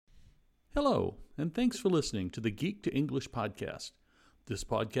Hello, and thanks for listening to the Geek to English podcast. This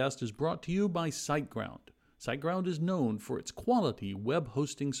podcast is brought to you by SiteGround. SiteGround is known for its quality web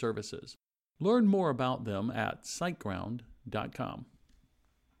hosting services. Learn more about them at siteground.com.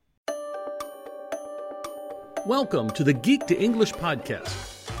 Welcome to the Geek to English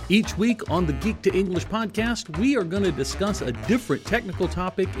podcast. Each week on the Geek to English podcast, we are going to discuss a different technical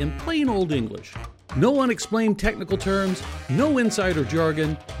topic in plain old English. No unexplained technical terms, no insider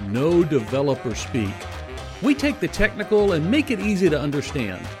jargon, no developer speak. We take the technical and make it easy to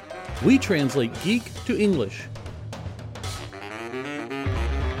understand. We translate geek to English.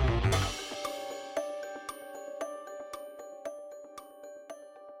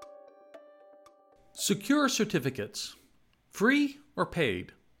 Secure certificates. Free or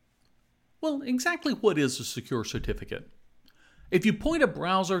paid? Well, exactly what is a secure certificate? If you point a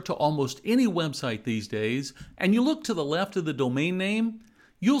browser to almost any website these days, and you look to the left of the domain name,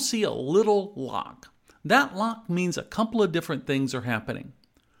 you'll see a little lock. That lock means a couple of different things are happening.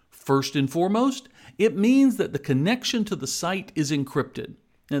 First and foremost, it means that the connection to the site is encrypted.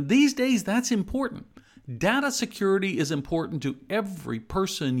 Now, these days, that's important. Data security is important to every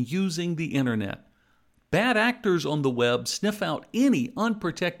person using the internet. Bad actors on the web sniff out any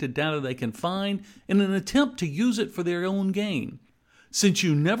unprotected data they can find in an attempt to use it for their own gain. Since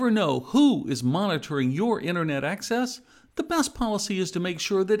you never know who is monitoring your internet access, the best policy is to make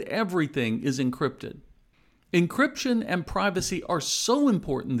sure that everything is encrypted. Encryption and privacy are so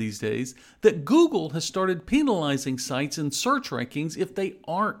important these days that Google has started penalizing sites in search rankings if they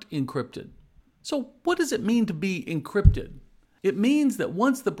aren't encrypted. So what does it mean to be encrypted? It means that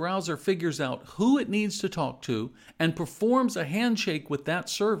once the browser figures out who it needs to talk to and performs a handshake with that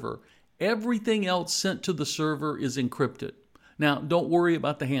server, everything else sent to the server is encrypted. Now, don't worry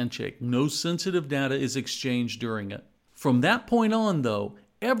about the handshake. No sensitive data is exchanged during it. From that point on, though,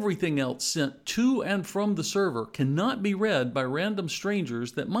 everything else sent to and from the server cannot be read by random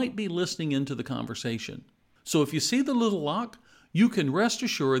strangers that might be listening into the conversation. So if you see the little lock, you can rest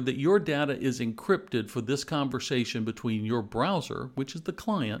assured that your data is encrypted for this conversation between your browser, which is the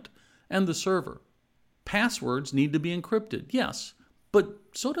client, and the server. Passwords need to be encrypted, yes, but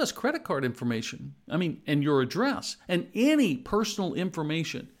so does credit card information. And your address, and any personal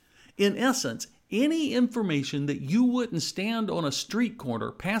information. In essence, any information that you wouldn't stand on a street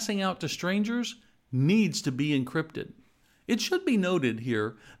corner passing out to strangers needs to be encrypted. It should be noted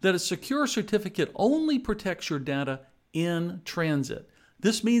here that a secure certificate only protects your data in transit.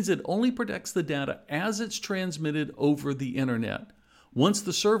 This means it only protects the data as it's transmitted over the internet. Once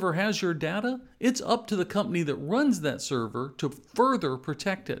the server has your data, it's up to the company that runs that server to further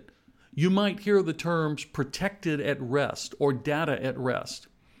protect it. You might hear the terms protected at rest or data at rest.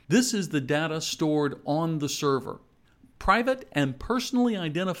 This is the data stored on the server. Private and personally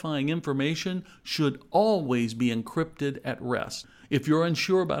identifying information should always be encrypted at rest. If you're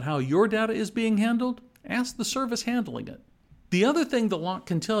unsure about how your data is being handled, ask the service handling it. The other thing the lock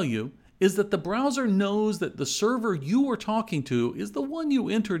can tell you is that the browser knows that the server you are talking to is the one you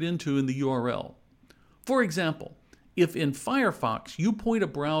entered into in the URL. For example, if in Firefox you point a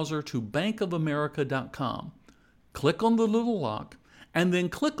browser to bankofamerica.com, click on the little lock, and then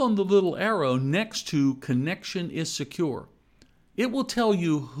click on the little arrow next to Connection is Secure. It will tell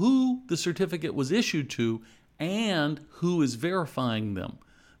you who the certificate was issued to and who is verifying them.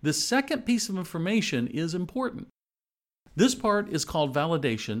 The second piece of information is important. This part is called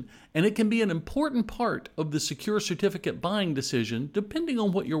validation, and it can be an important part of the secure certificate buying decision depending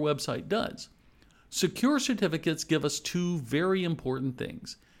on what your website does. Secure certificates give us two very important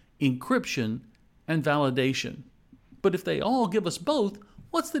things: encryption and validation. But if they all give us both,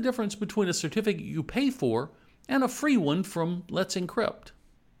 what's the difference between a certificate you pay for and a free one from Let's Encrypt?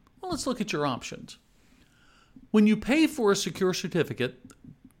 Well, let's look at your options. When you pay for a secure certificate,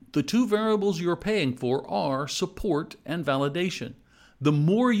 the two variables you're paying for are support and validation. The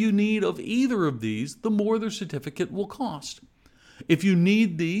more you need of either of these, the more the certificate will cost. If you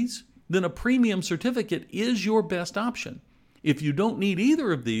need these, then a premium certificate is your best option. If you don't need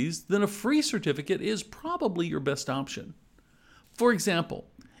either of these, then a free certificate is probably your best option. For example,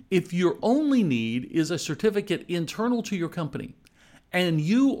 if your only need is a certificate internal to your company, and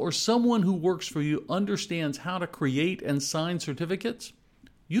you or someone who works for you understands how to create and sign certificates,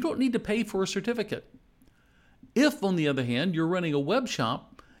 you don't need to pay for a certificate. If, on the other hand, you're running a web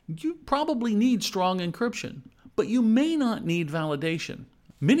shop, you probably need strong encryption, but you may not need validation.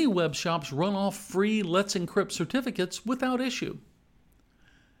 Many web shops run off free Let's Encrypt certificates without issue.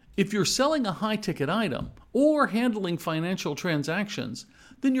 If you're selling a high-ticket item or handling financial transactions,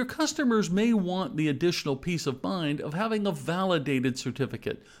 then your customers may want the additional peace of mind of having a validated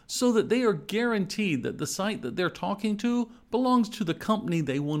certificate so that they are guaranteed that the site that they're talking to belongs to the company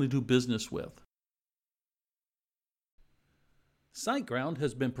they want to do business with. SiteGround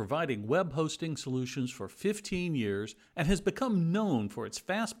has been providing web hosting solutions for 15 years and has become known for its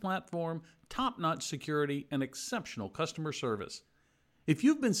fast platform, top-notch security, and exceptional customer service. If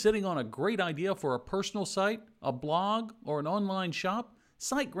you've been sitting on a great idea for a personal site, a blog, or an online shop,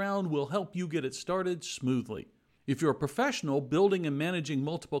 SiteGround will help you get it started smoothly. If you're a professional building and managing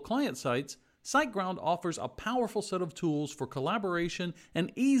multiple client sites, SiteGround offers a powerful set of tools for collaboration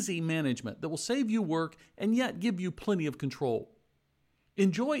and easy management that will save you work and yet give you plenty of control.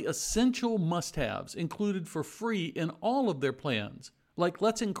 Enjoy essential must-haves included for free in all of their plans, like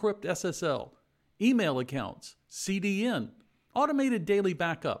Let's Encrypt SSL, email accounts, CDN, automated daily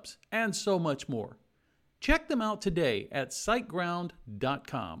backups, and so much more. Check them out today at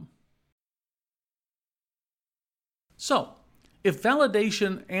siteground.com. So, if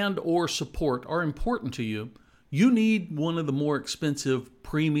validation and/or support are important to you, you need one of the more expensive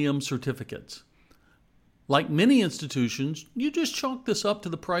premium certificates. Like many institutions, you just chalk this up to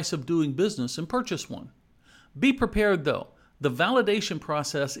the price of doing business and purchase one. Be prepared though, the validation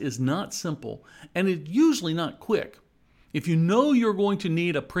process is not simple and it's usually not quick. If you know you're going to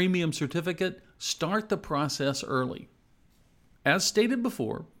need a premium certificate, start the process early. As stated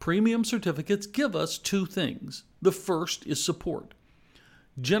before, premium certificates give us two things. The first is support.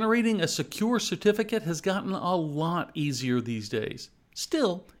 Generating a secure certificate has gotten a lot easier these days.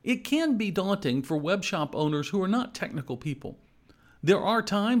 Still, it can be daunting for web shop owners who are not technical people. There are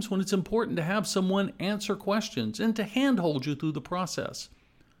times when it's important to have someone answer questions and to handhold you through the process.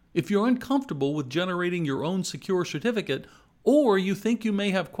 If you're uncomfortable with generating your own secure certificate, or you think you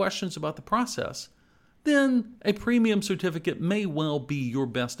may have questions about the process, then a premium certificate may well be your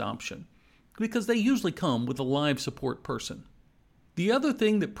best option, because they usually come with a live support person. The other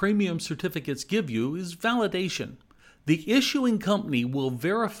thing that premium certificates give you is validation. The issuing company will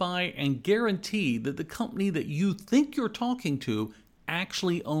verify and guarantee that the company that you think you're talking to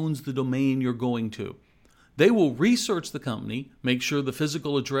actually owns the domain you're going to. They will research the company, make sure the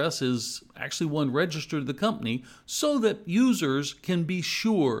physical address is actually one registered to the company, so that users can be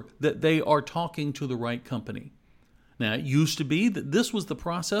sure that they are talking to the right company. Now, it used to be that this was the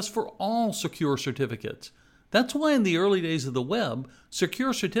process for all secure certificates. That's why in the early days of the web,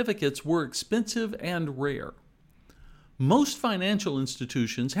 secure certificates were expensive and rare. Most financial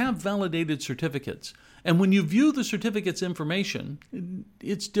institutions have validated certificates, and when you view the certificate's information,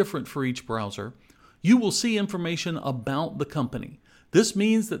 it's different for each browser, you will see information about the company. This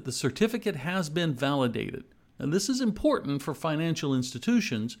means that the certificate has been validated. And this is important for financial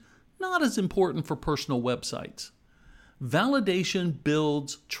institutions, not as important for personal websites. Validation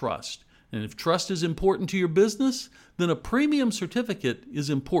builds trust. And if trust is important to your business, then a premium certificate is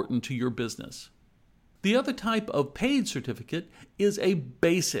important to your business. The other type of paid certificate is a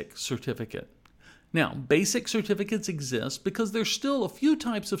basic certificate. Now, basic certificates exist because there's still a few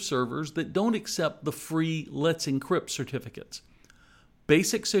types of servers that don't accept the free Let's Encrypt certificates.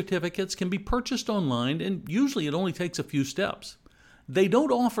 Basic certificates can be purchased online, and usually it only takes a few steps. They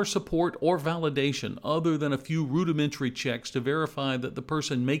don't offer support or validation other than a few rudimentary checks to verify that the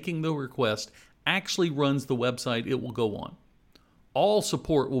person making the request actually runs the website it will go on. All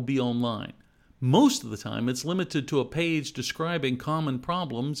support will be online. Most of the time, it's limited to a page describing common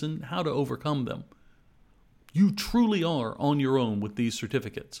problems and how to overcome them. You truly are on your own with these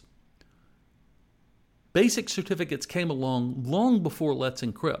certificates. Basic certificates came along long before Let's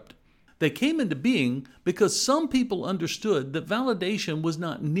Encrypt. They came into being because some people understood that validation was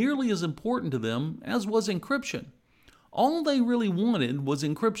not nearly as important to them as was encryption. All they really wanted was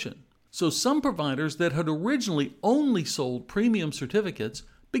encryption. So some providers that had originally only sold premium certificates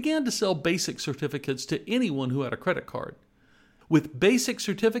began to sell basic certificates to anyone who had a credit card. With basic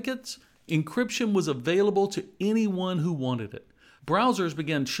certificates, encryption was available to anyone who wanted it. Browsers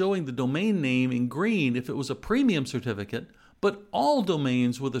began showing the domain name in green if it was a premium certificate, but all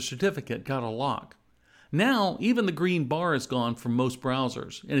domains with a certificate got a lock. Now, even the green bar is gone from most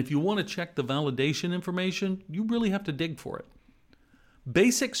browsers, and if you want to check the validation information, you really have to dig for it.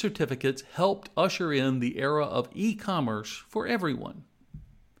 Basic certificates helped usher in the era of e-commerce for everyone.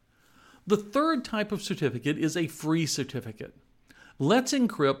 The third type of certificate is a free certificate. Let's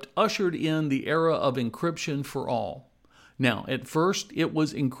Encrypt ushered in the era of encryption for all. Now, at first, it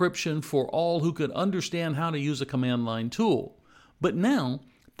was encryption for all who could understand how to use a command line tool. But now,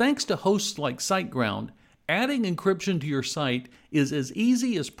 thanks to hosts like SiteGround, Adding encryption to your site is as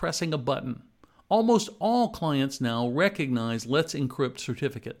easy as pressing a button. Almost all clients now recognize Let's Encrypt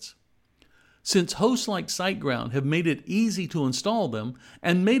certificates. Since hosts like SiteGround have made it easy to install them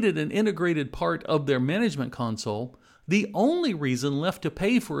and made it an integrated part of their management console, the only reason left to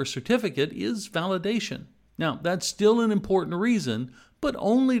pay for a certificate is validation. Now, that's still an important reason, but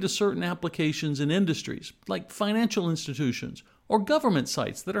only to certain applications and industries, like financial institutions or government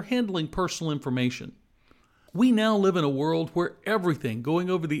sites that are handling personal information. We now live in a world where everything going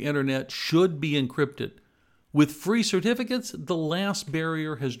over the internet should be encrypted. With free certificates, the last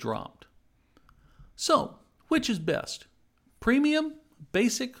barrier has dropped. So, which is best? Premium,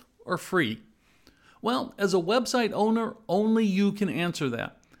 basic, or free? Well, as a website owner, only you can answer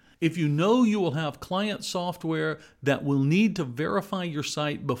that. If you know you will have client software that will need to verify your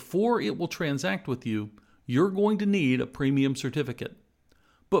site before it will transact with you, you're going to need a premium certificate.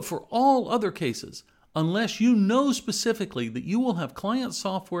 But for all other cases, unless you know specifically that you will have client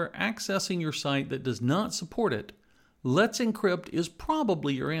software accessing your site that does not support it, Let's Encrypt is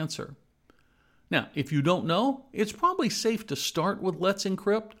probably your answer. Now, if you don't know, it's probably safe to start with Let's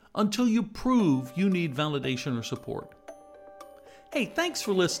Encrypt until you prove you need validation or support. Hey, thanks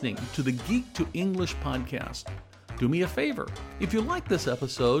for listening to the Geek to English podcast. Do me a favor. If you like this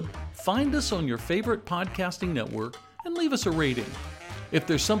episode, find us on your favorite podcasting network and leave us a rating. If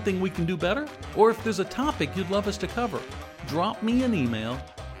there's something we can do better, or if there's a topic you'd love us to cover, drop me an email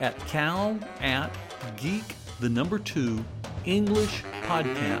at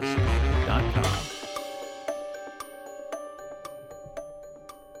cal@geek2englishpodcast.com.